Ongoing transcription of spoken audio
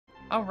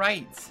All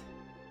right.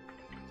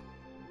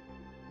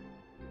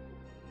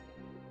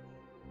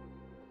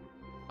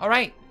 All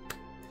right.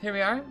 Here we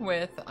are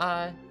with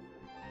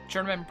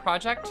Journeyman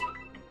Project,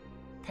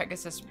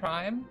 Pegasus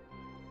Prime.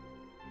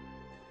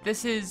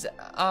 This is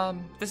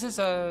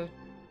a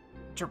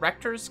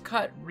director's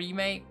cut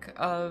remake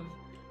of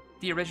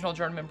the original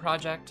Journeyman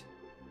Project,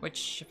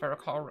 which, if I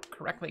recall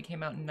correctly,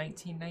 came out in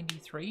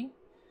 1993.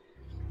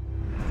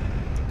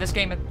 This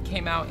game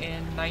came out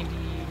in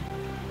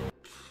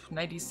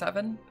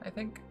 97, I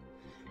think.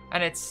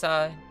 And it's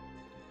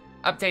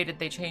updated.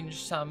 They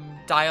changed some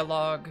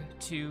dialogue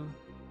to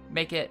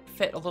make it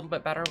fit a little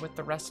bit better with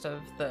the rest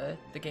of the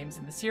games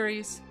in the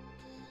series.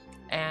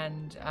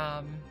 And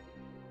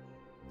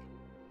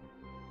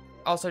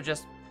also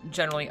just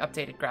generally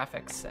updated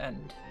graphics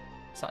and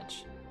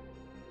such.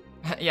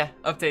 Yeah,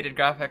 updated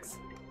graphics.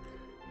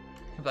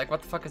 I'm like,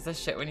 what the fuck is this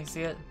shit when you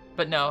see it?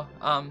 But no,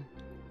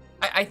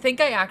 I think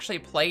I actually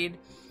played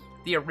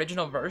the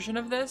original version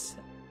of this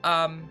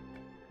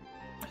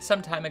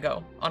some time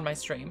ago on my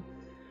stream.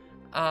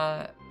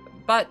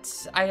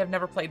 But I have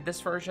never played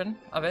this version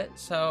of it,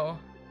 so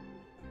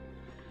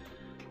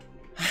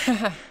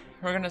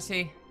we're gonna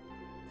see.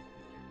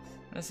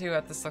 Let's see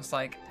what this looks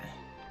like.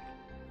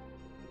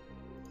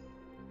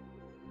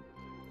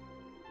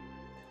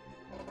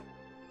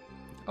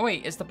 Oh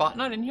wait, is the bot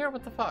not in here?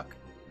 What the fuck?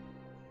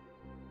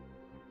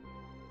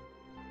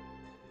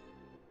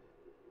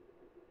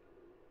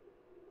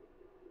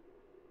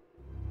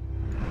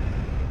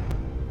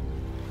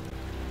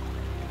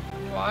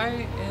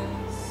 Why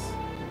is...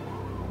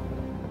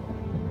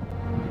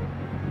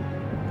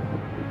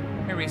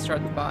 Let me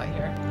restart the bot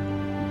here.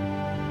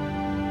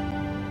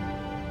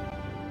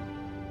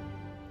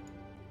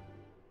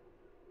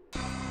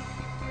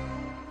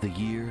 The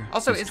year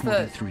also, is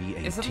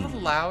is it a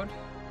little loud?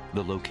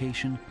 The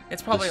location,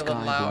 it's probably a the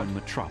little loud. skyborne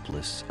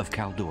metropolis of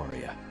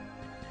Caldoria.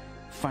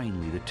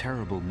 Finally, the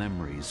terrible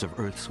memories of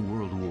Earth's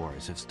world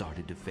wars have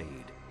started to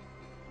fade.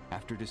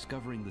 After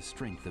discovering the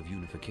strength of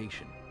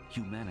unification,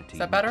 humanity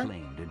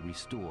reclaimed and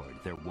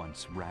restored their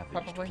once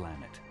ravaged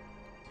planet.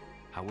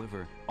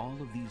 However, all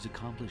of these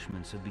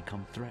accomplishments have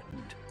become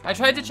threatened. I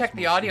tried to check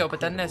the audio,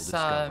 but then this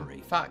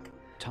fuck.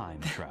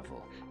 Time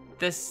travel.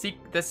 this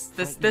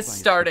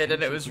started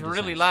and it was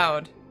really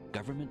loud.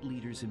 Government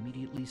leaders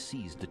immediately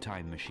seized the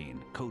time machine,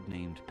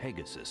 codenamed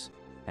Pegasus,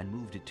 and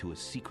moved it to a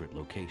secret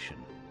location.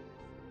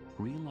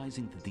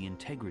 Realizing that the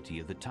integrity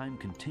of the time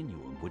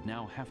continuum would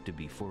now have to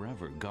be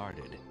forever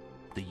guarded,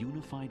 the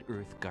unified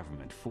Earth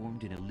government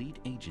formed an elite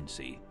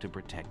agency to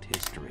protect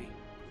history.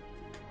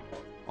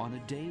 On a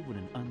day when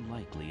an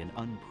unlikely and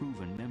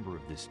unproven member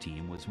of this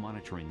team was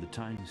monitoring the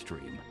time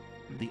stream,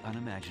 the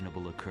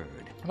unimaginable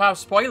occurred. Wow,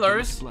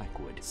 spoilers!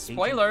 Blackwood,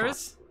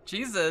 spoilers!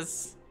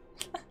 Jesus!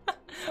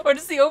 Or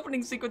just the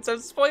opening sequence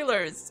of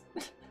spoilers?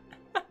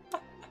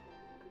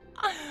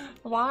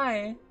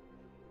 Why?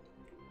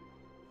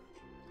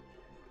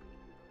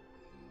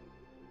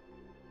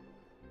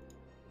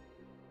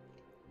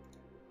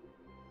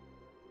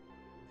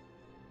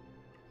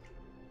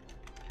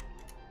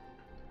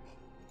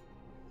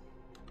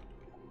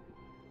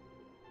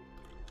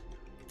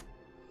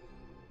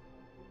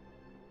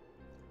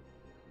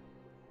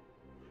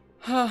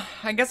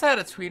 I guess I had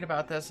a tweet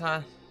about this,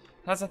 huh?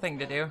 That's a thing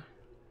to do.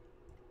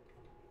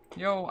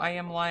 Yo, I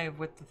am live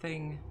with the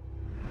thing.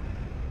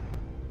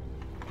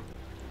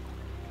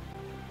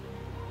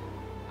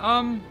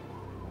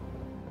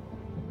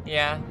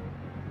 Yeah.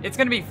 It's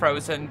gonna be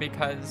frozen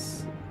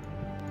because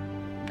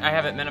I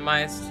have it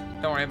minimized.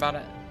 Don't worry about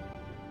it.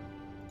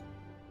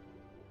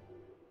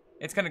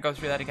 It's gonna go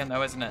through that again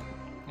though, isn't it?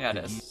 Yeah, it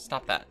is.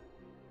 Stop that.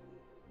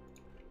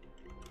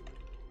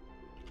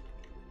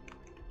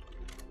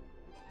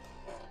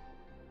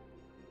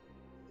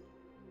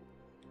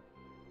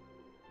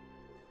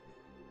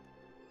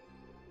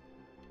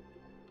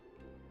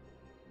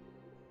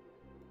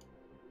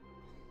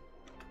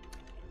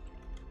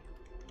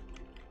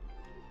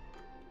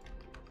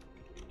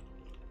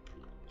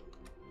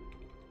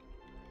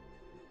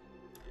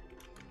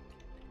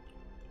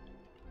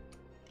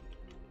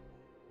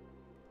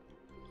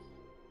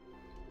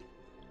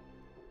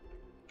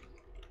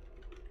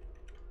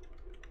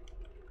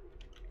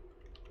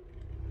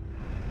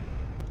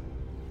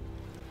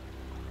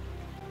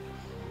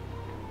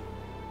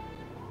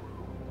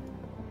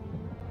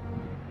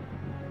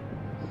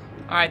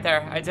 Alright,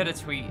 there. I did a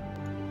tweet.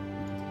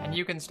 And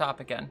you can stop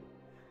again.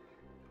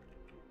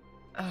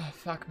 Oh,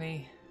 fuck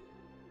me.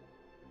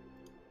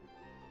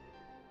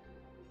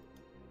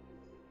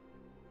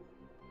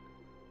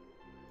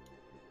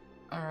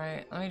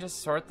 Alright, let me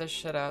just sort this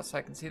shit out so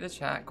I can see the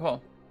chat.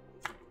 Cool.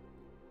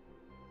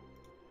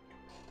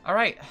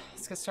 Alright,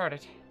 let's get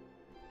started.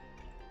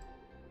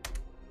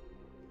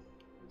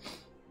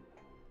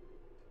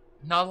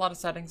 Not a lot of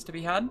settings to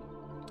be had.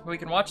 We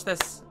can watch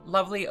this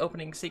lovely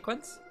opening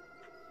sequence.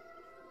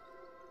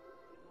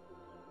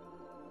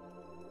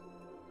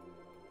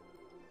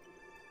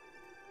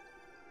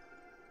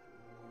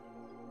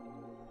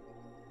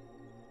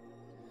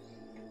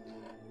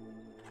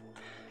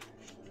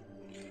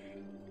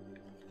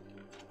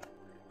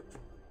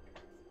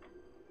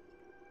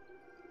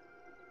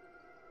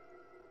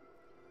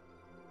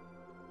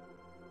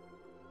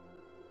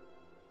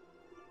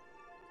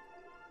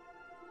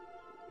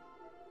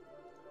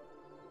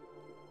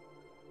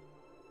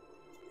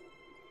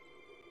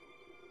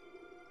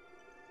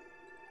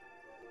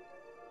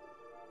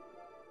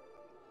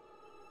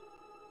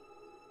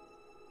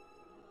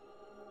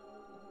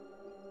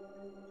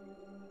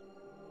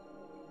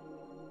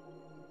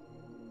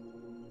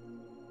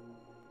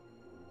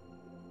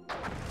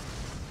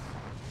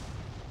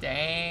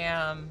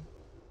 Damn.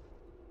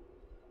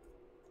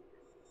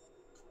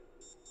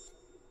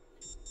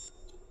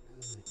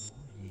 Good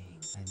morning.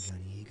 I'm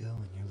Johnny Ego,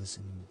 and you're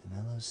listening to the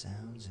mellow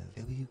sounds of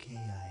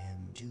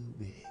WKIM Too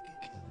Big,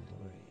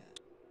 Caledoria.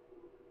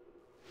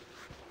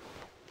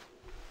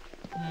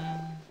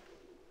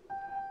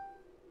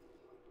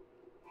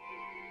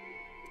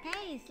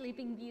 Hey,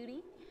 Sleeping Beauty.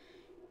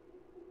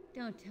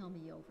 Don't tell me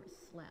you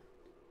overslept.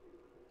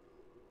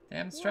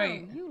 Damn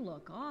straight. Whoa, you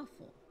look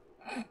awful.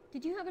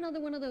 Did you have another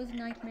one of those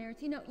nightmares?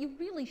 You know, you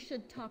really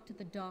should talk to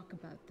the doc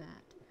about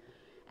that.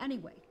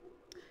 Anyway,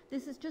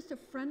 this is just a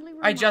friendly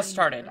reminder. I just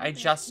started. that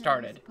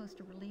You're supposed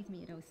to relieve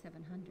me at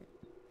 0700.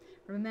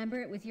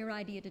 Remember, it was your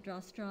idea to draw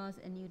straws,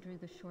 and you drew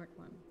the short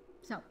one.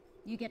 So,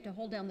 you get to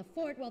hold down the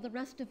fort while the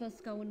rest of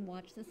us go and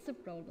watch the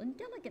Sibrolan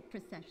delegate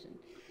procession.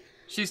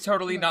 She's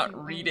totally Look, not you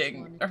always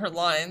reading wanted to her be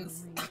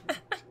lines. a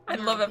ranger. I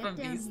Now, love get down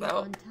FMVs here though.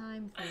 on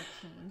time for a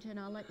change, and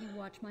I'll let you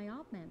watch my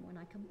op man when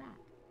I come back.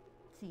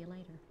 See you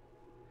later.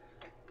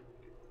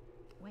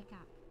 Wake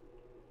up.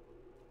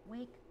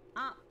 Wake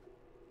up.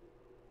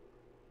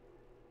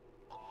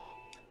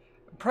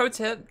 Pro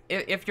tip,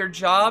 if your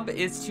job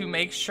is to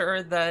make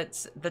sure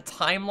that the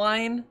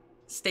timeline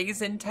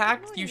stays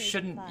intact, you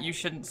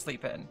shouldn't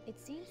sleep in. It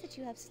seems that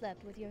you have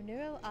slept with your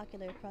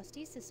neuroocular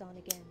prosthesis on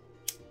again.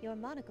 Your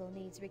monocle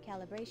needs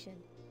recalibration.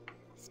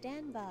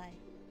 Stand by.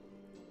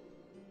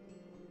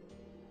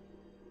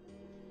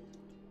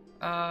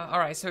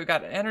 Alright, so we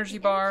got an energy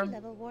The bar. energy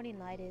level warning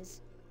light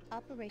is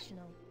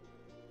operational.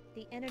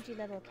 The energy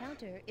level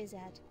counter is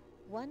at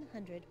 100%.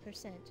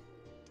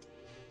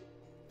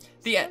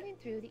 Scrolling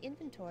through the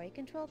inventory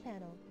control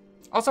panel.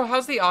 Also,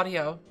 how's the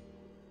audio?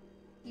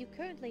 You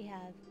currently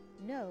have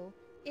no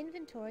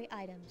inventory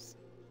items.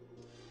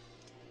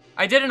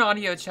 I did an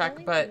audio check,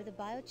 Scrolling but through the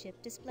biochip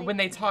display when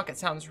they panel. talk, it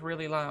sounds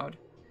really loud.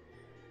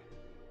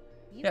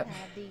 You Yep.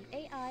 have the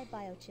AI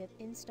biochip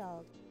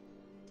installed.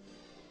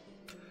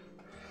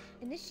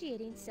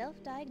 Initiating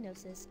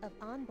self-diagnosis of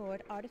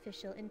onboard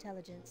artificial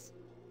intelligence.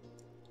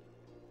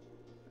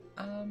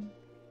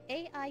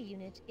 AI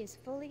unit is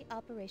fully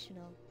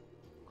operational.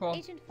 Cool.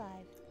 Agent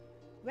 5,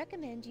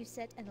 recommend you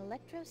set an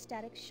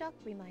electrostatic shock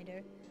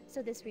reminder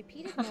so this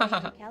repeated morning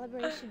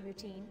recalibration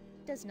routine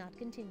does not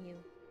continue.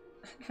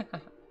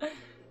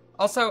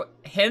 Also,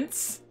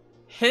 hints?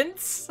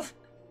 Hints?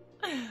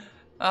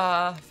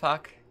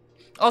 Fuck.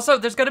 Also,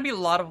 there's gonna be a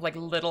lot of, like,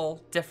 little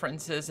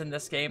differences in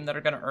this game that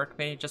are gonna irk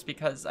me just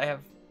because I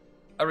have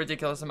a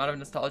ridiculous amount of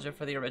nostalgia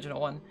for the original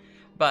one.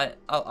 But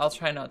I'll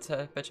try not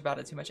to bitch about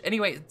it too much.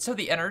 Anyway, so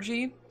the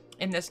energy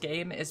in this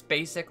game is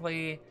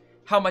basically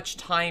how much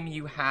time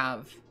you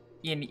have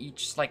in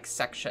each, like,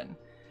 section.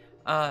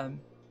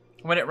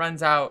 When it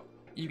runs out,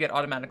 you get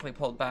automatically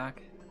pulled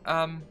back.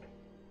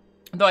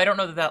 Though I don't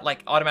know that that,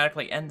 like,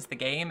 automatically ends the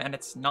game, and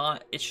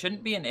it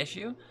shouldn't be an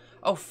issue.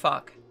 Oh,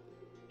 fuck.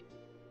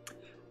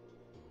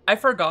 I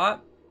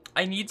forgot.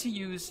 I have to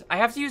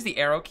use the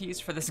arrow keys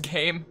for this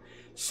game.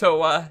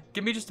 So,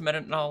 give me just a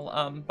minute and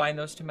I'll, bind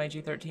those to my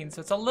G13 so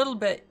it's a little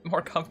bit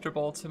more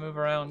comfortable to move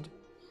around.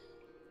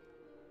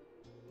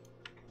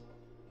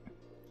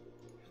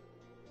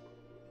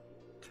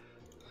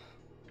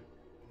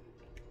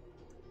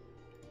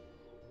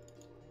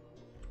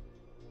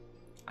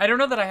 I don't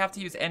know that I have to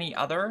use any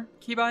other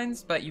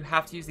keybinds, but you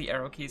have to use the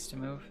arrow keys to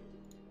move.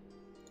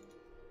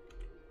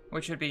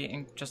 Which would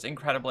be just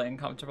incredibly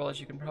uncomfortable, as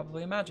you can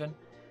probably imagine.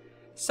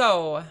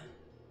 So,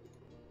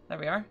 there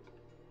we are.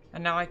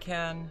 And now I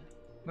can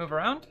move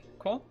around.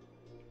 Cool.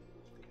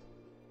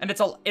 And it's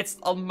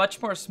a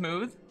much more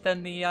smooth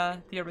than the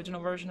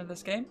original version of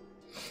this game.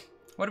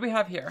 What do we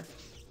have here?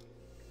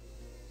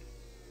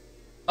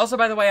 Also,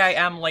 by the way, I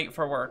am late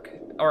for work,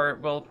 or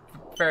will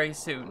very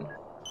soon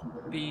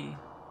be.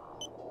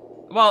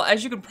 Well,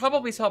 as you can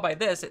probably tell by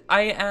this,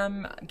 I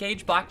am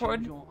Gage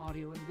Blackwood.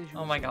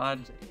 Oh my god.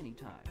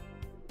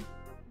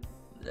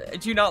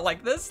 Do you not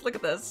like this? Look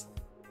at this.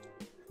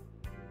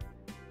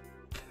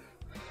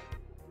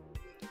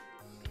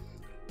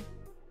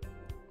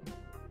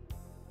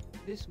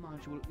 This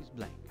module is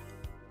blank.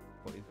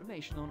 For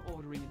information on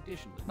ordering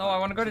additional... No, I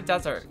want to go to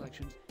desert.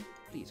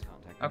 Please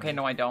contact Okay,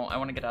 no, I don't. I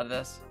want to get out of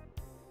this.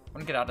 I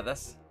want to get out of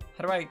this.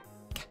 How do I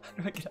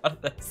get out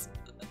of this?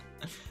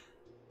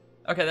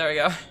 Okay, there we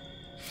go.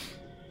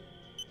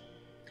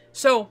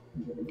 So,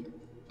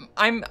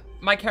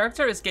 my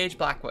character is Gage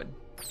Blackwood.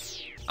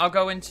 I'll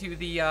go into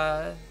the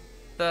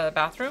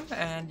bathroom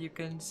and you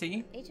can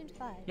see. Agent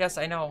 5. Yes,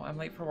 I know. I'm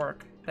late for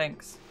work.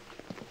 Thanks.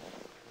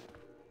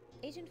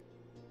 Agent.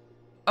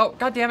 Oh,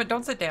 god damn it!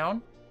 Don't sit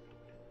down.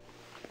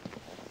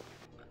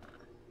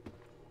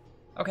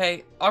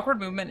 Okay, awkward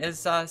movement is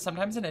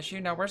sometimes an issue.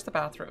 Now, where's the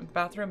bathroom? The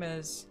bathroom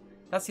is...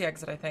 That's the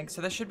exit, I think.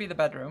 So this should be the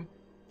bedroom.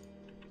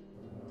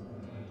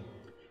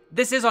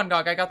 This is on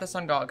GOG. I got this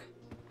on GOG.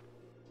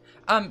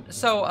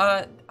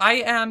 I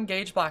am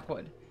Gage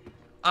Blackwood.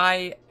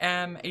 I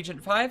am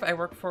Agent 5. I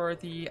work for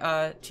the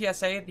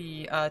TSA,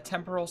 the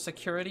Temporal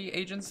Security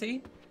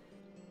Agency.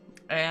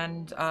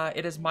 And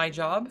it is my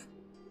job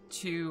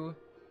to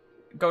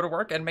go to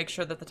work and make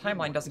sure that the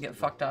timeline doesn't get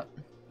fucked up.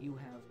 You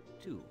have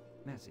 2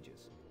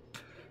 messages.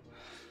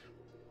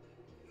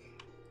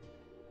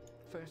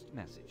 First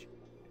message.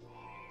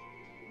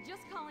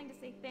 Just calling to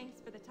say thanks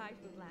for the Thai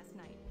food last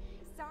night.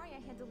 Sorry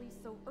I had to leave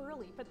so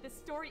early, but this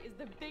story is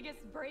the biggest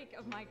break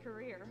of my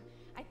career.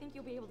 I think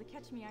you'll be able to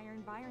catch me on your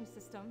Environ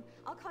system.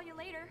 I'll call you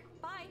later.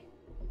 Bye.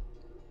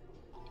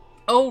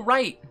 Oh,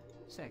 right.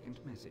 Second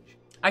message.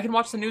 I can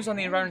watch the news on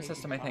the Environ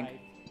system, I think.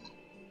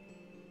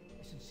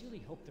 I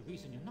sincerely hope the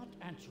reason you're not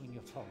answering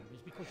your phone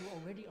is because you're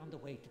already on the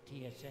way to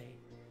TSA.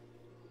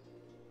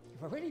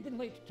 You've already been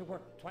late to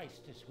work twice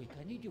this week.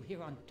 I need you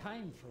here on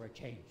time for a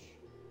change.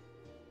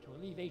 To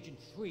relieve Agent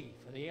 3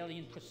 for the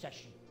alien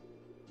procession.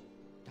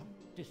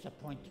 Don't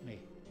disappoint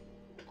me.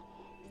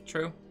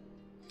 True.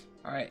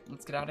 Alright,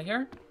 let's get out of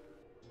here.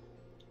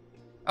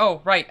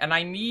 Oh, right, and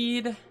I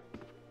need...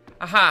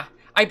 Aha!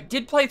 I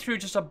did play through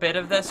just a bit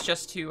of this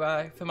just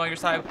to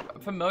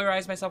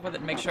familiarize myself with it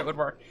and make sure it would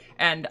work.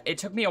 And it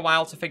took me a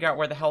while to figure out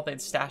where the hell they'd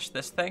stashed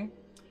this thing.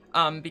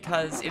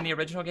 Because in the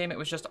original game, it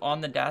was just on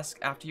the desk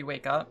after you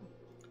wake up,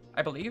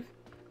 I believe.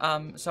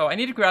 So I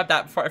need to grab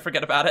that before I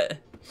forget about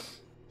it.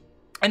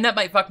 And that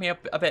might fuck me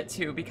up a bit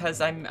too, because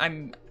I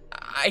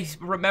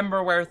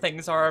remember where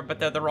things are, but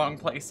they're the wrong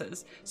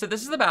places. So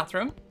this is the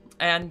bathroom,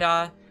 and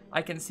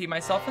I can see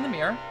myself in the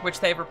mirror, which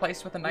they've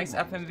replaced with a nice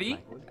FMV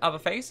of a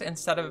face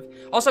instead of...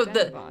 Also,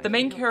 the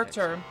main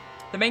character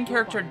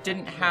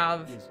didn't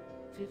have...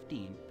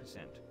 15%.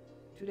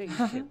 Today's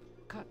tip,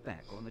 cut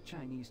back on the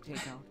Chinese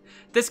takeout.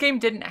 This game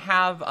didn't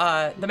have,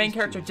 the main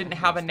character didn't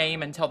have a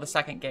name until the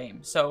second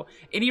game. So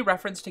any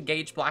reference to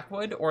Gage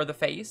Blackwood or the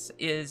face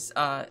is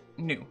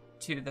new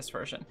to this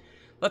version.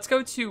 Let's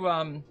go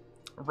to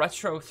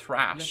Retro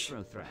Thrash.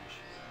 Retro Thrash.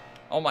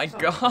 Oh my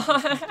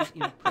god.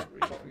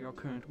 Inappropriate for your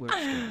current work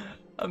schedule.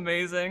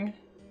 Amazing.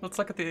 Let's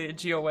look at the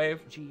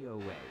GeoWave.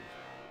 GeoWave.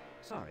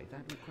 Sorry,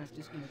 that request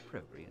is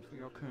inappropriate for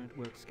your current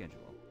work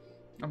schedule.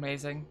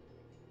 Amazing.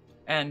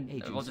 And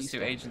Agency we'll just do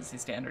standard. Agency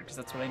Standard, because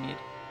that's what I need.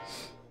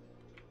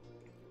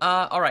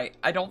 Alright.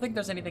 I don't think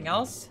there's anything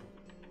else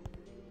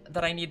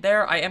that I need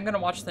there. I am going to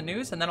watch the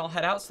news, and then I'll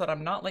head out so that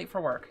I'm not late for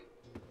work.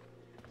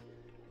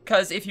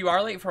 Because if you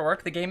are late for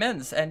work, the game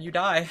ends, and you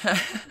die.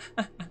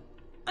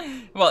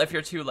 Well, if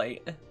you're too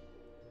late.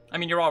 I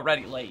mean, you're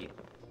already late.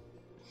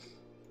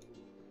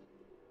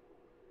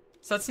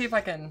 So let's see if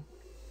I can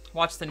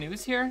watch the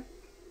news here.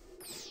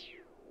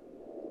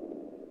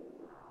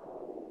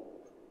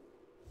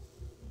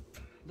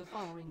 The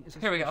following is a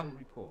Here we go. special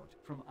report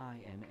from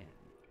INN.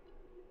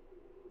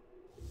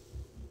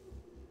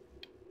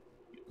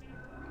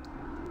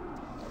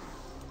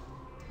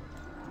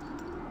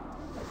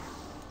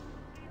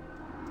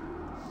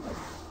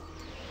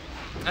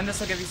 And this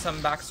will give you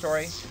some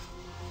backstory.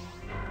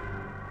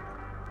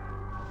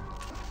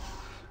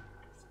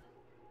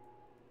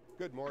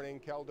 Good morning,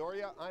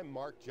 Caldoria. I'm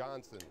Mark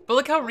Johnson. But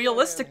look how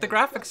realistic the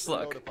Journeyman has graphics just been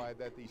look. Notified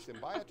that the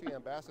Symbiote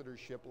Ambassador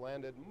ship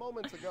landed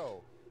moments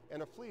ago,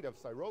 and a fleet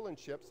of Cyrolan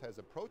ships has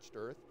approached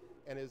Earth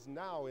and is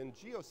now in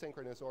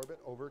geosynchronous orbit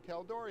over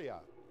Caldoria.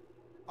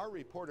 Our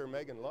reporter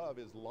Megan Love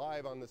is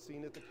live on the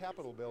scene at the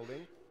Capitol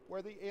building,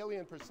 where the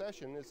alien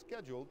procession is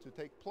scheduled to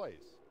take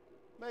place.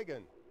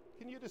 Megan,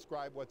 can you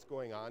describe what's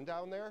going on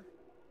down there?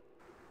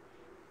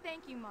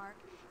 Thank you, Mark.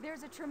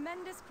 There's a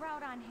tremendous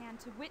crowd on hand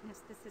to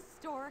witness this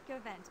historic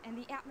event, and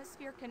the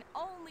atmosphere can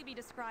only be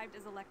described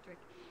as electric.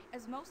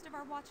 As most of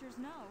our watchers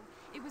know,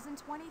 it was in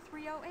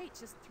 2308,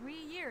 just 3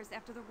 years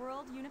after the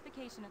World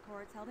Unification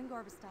Accords held in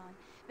Gorbistan,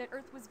 that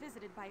Earth was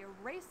visited by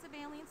a race of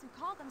aliens who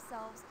called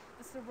themselves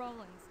the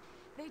Cyrolans.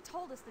 They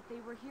told us that they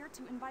were here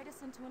to invite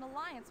us into an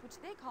alliance which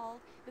they called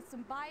the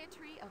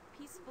Symbiote of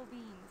Peaceful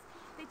Beings.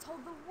 They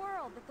told the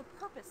world that the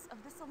purpose of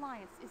this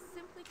alliance is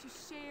simply to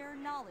share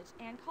knowledge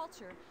and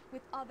culture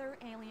with other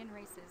alien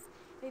races.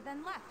 They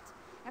then left,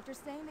 after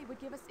saying they would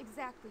give us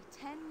exactly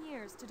 10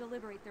 years to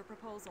deliberate their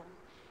proposal.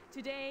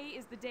 Today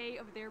is the day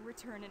of their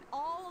return, and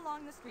all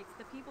along the streets,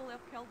 the people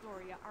of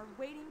Caldoria are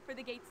waiting for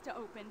the gates to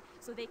open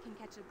so they can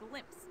catch a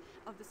glimpse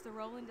of the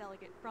Cyrolan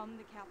delegate from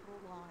the Capitol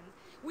lawn.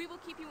 We will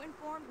keep you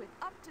informed with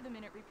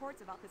up-to-the-minute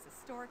reports about this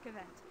historic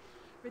event.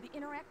 For the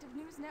Interactive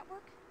News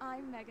Network,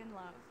 I'm Megan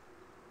Love.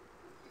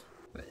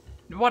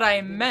 What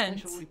I meant...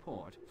 Special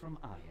report from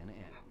INN.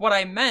 What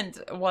I meant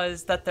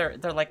was that they're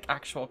like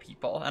actual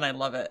people, and I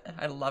love it.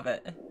 I love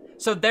it.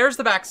 So there's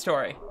the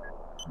backstory.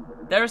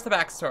 There's the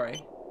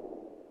backstory.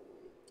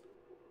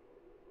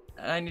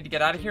 I need to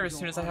get out of here as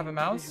soon as I have a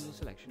mouse. Visual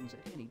selections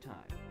at any time.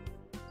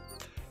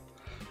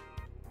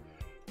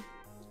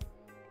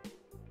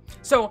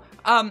 So,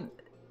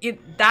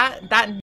 that